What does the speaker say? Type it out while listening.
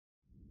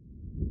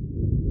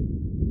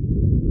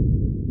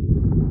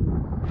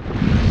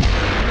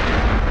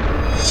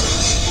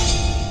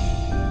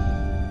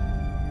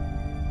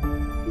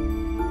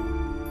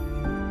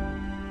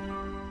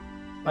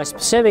My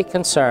specific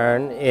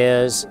concern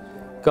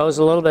goes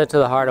a little bit to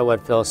the heart of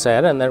what Phil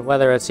said, and that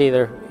whether it's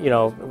either,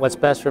 what's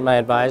best for my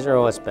advisor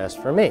or what's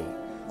best for me.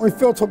 When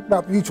Phil talked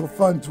about mutual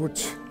funds,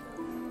 which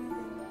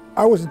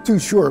I wasn't too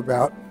sure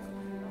about,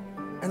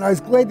 and I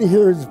was glad to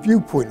hear his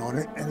viewpoint on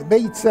it, and it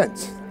made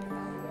sense.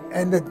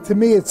 And to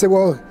me, it said,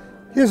 well,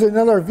 here's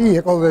another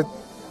vehicle that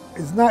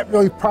is not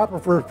really proper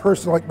for a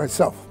person like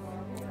myself,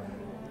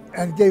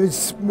 and gave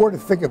us more to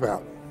think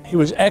about. He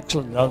was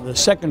excellent, though. The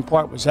second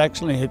part was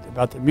excellent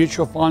about the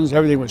mutual funds.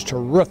 Everything was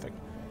terrific.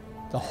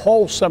 The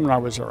whole seminar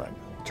was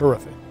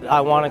terrific.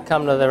 I want to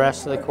come to the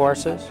rest of the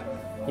courses.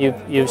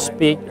 You've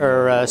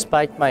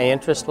spiked my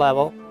interest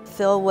level.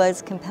 Phil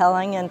was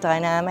compelling and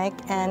dynamic,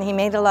 and he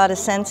made a lot of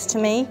sense to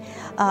me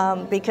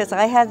because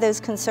I had those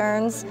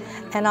concerns,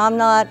 and I'm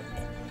not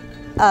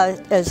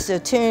as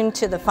attuned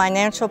to the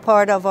financial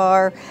part of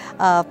our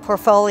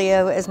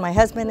portfolio as my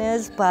husband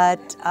is,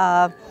 but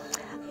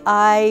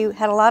I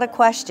had a lot of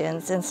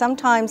questions, and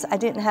sometimes I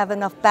didn't have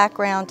enough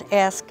background to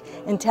ask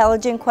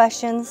intelligent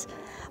questions,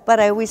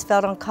 but I always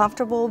felt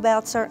uncomfortable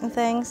about certain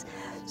things.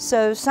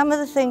 So some of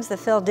the things that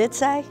Phil did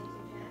say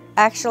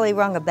actually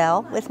rung a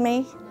bell with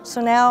me.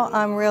 So now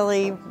I'm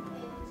really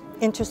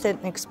interested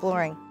in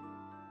exploring.